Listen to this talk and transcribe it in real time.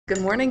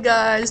Good morning,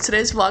 guys.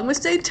 Today's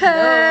Vlogmas day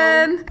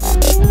 10.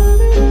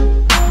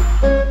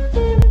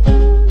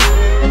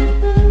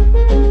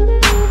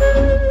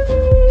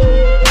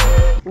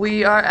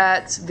 We are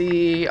at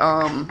the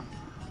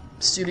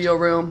studio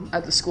room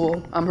at the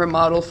school. I'm her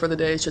model for the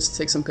day, just to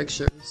take some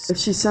pictures. If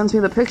she sends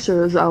me the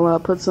pictures, I'll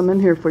put some in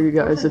here for you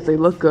guys if they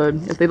look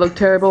good. If they look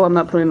terrible, I'm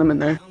not putting them in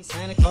there.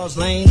 Santa Claus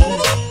Lane,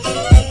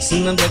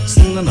 Vixen and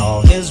Blitzen and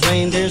all his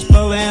reindeers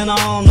pulling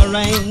on the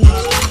reins.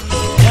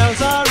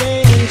 Bells are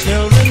ringing,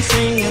 children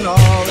singing,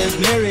 all is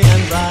merry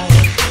and bright.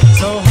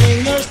 So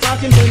hang your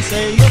stockings and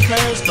say your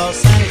prayers, 'cause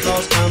Santa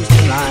Claus comes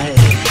tonight.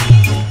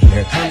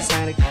 Here comes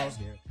Santa Claus.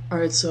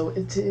 Alright, so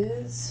it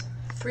is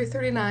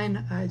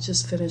 3:39. I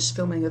just finished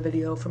filming a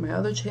video for my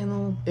other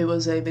channel. It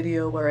was a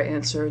video where I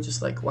answered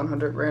just like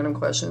 100 random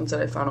questions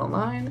that I found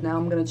online. Now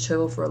I'm gonna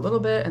chill for a little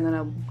bit and then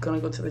I'm gonna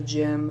go to the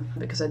gym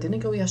because I didn't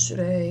go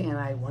yesterday and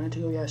I wanted to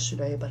go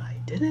yesterday, but I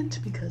didn't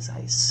because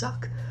I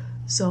suck.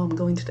 So I'm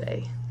going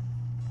today.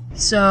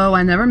 So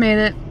I never made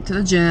it to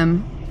the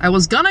gym. I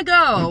was gonna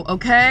go,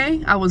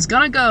 okay? I was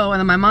gonna go,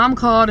 and then my mom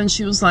called and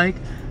she was like,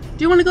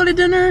 "Do you wanna go to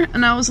dinner?"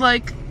 And I was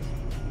like,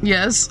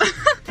 yes.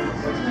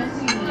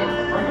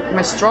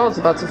 My straw is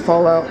about to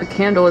fall out. The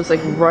candle is like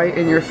right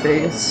in your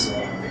face.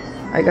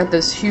 I got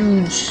this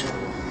huge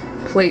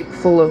plate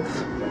full of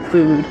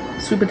food.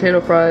 Sweet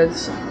potato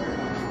fries,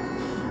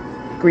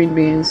 green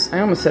beans. I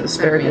almost said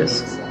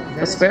asparagus.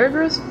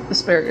 Asparagus?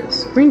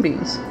 Asparagus. Green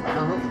beans.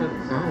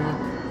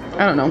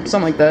 I don't know,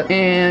 something like that.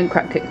 And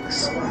crab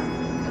cakes.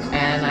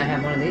 And I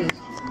have one of these.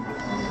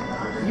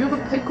 You have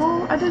a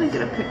pickle? I didn't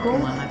get a pickle.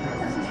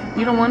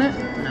 You don't want it?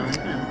 No, I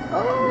don't.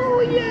 Oh,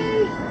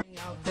 yay!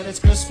 That it's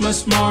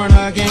Christmas morn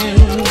again.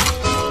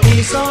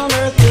 Peace on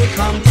earth will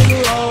come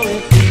to all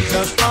if we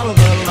just follow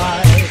the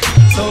light.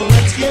 So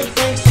let's give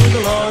thanks to the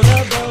Lord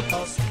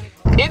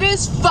above. It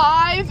is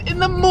 5 in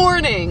the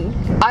morning.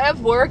 I have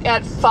work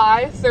at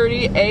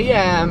 5:30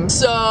 a.m.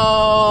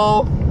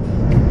 So,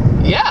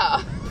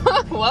 yeah.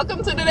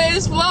 Welcome to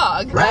today's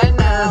vlog. Right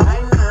now,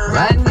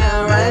 right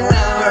now, right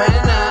now,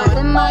 right now.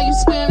 The more you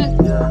spin it,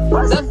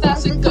 the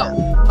faster it go.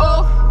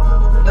 Oh,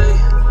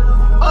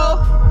 oh.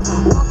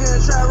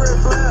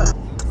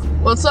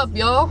 What's up,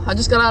 y'all? I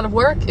just got out of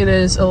work. It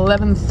is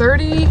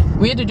 11:30.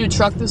 We had to do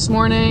truck this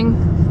morning.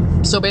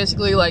 So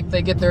basically, like,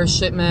 they get their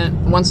shipment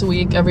once a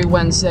week, every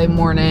Wednesday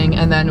morning,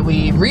 and then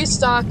we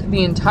restock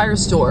the entire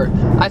store.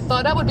 I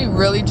thought I would be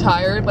really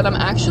tired, but I'm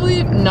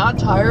actually not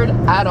tired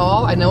at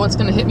all. I know it's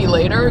gonna hit me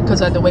later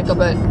because I had to wake up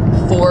at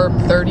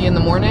 4:30 in the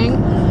morning,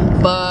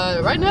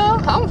 but right now,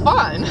 I'm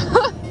fine.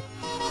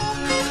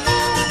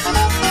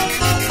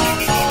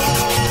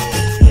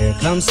 Here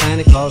comes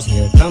Santa Claus,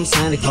 here comes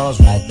Santa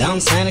Claus, right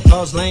down Santa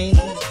Claus Lane.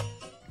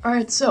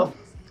 Alright, so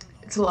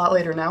it's a lot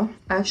later now.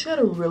 I actually had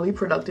a really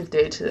productive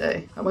day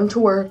today. I went to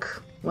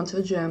work, went to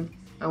the gym,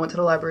 I went to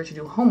the library to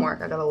do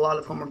homework. I got a lot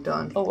of homework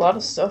done. A lot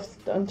of stuff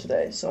done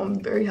today, so I'm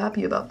very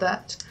happy about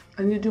that.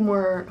 I need to do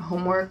more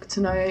homework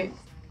tonight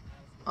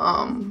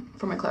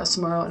for my class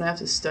tomorrow, and I have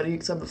to study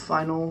because I have a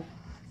final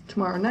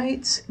tomorrow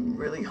night. I'm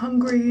really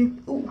hungry.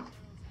 Ooh,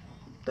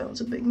 that was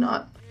a big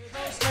knot.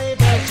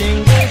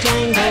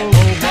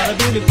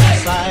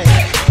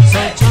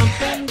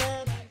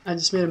 I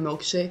just made a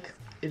milkshake.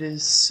 It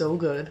is so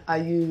good. I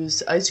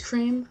used ice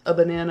cream, a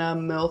banana,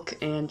 milk,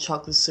 and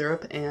chocolate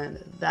syrup, and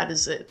that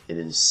is it. It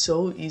is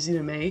so easy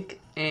to make,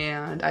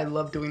 and I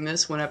love doing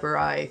this whenever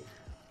I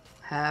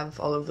have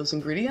all of those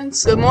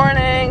ingredients. Good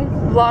morning,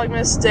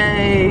 Vlogmas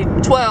day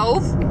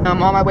 12.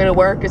 I'm on my way to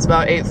work. It's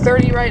about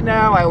 8:30 right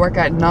now. I work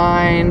at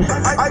 9.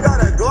 I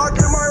got a Glock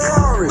in my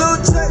Rari. I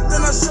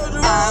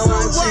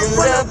want you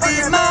to be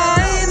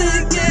mine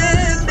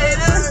again, baby.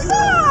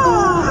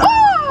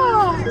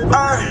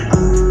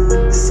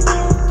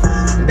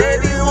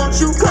 Baby, won't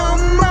you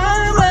come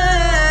my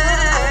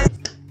way?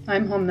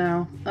 I'm home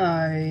now.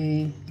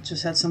 I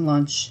just had some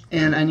lunch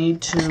and I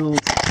need to...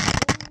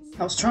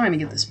 I was trying to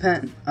get this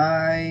pen.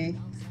 I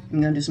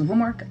am gonna do some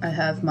homework. I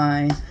have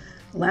my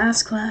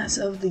last class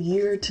of the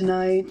year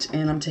tonight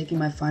and I'm taking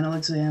my final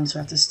exam, so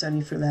I have to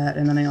study for that,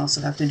 and then I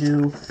also have to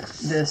do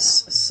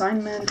this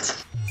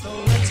assignment. So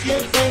let's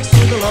give thanks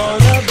to the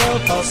Lord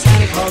above, 'cause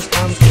Santa Claus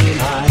comes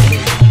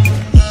tonight.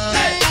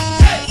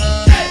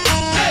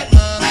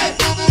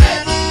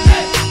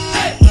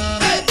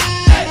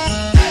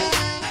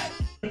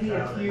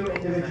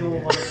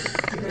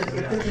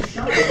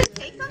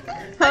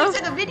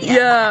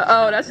 Yeah,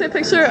 oh, that's a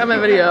picture? I'm a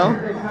video.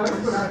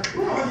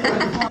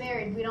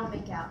 Married, we don't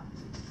make out.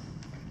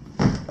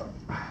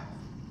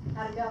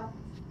 How'd it go?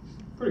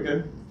 Pretty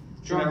good.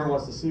 She never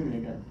wants to see me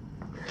again.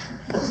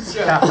 See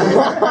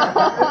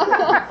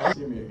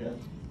me again.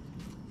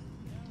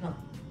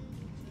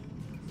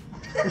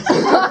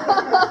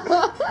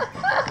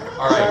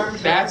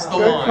 Alright, that's the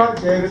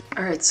line.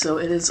 Alright, so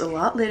it is a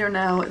lot later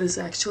now. It is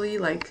actually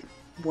like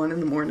 1 in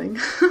the morning.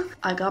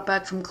 I got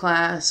back from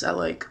class at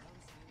like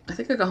I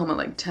think I got home at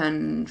like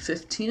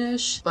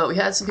 10:15ish, but we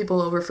had some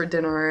people over for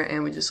dinner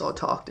and we just all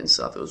talked and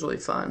stuff. It was really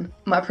fun.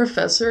 My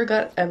professor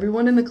got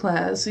everyone in the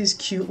class these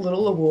cute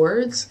little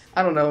awards.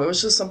 I don't know, it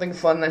was just something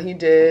fun that he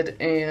did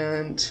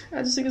and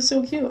I just think it's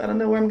so cute. I don't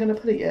know where I'm gonna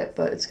put it yet,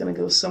 but it's gonna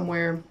go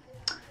somewhere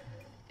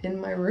in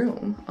my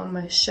room on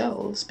my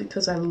shelves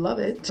because I love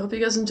it. I hope you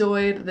guys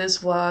enjoyed this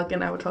vlog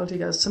and I will talk to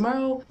you guys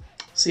tomorrow.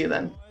 See you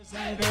then. Boys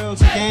and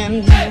girls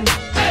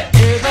again.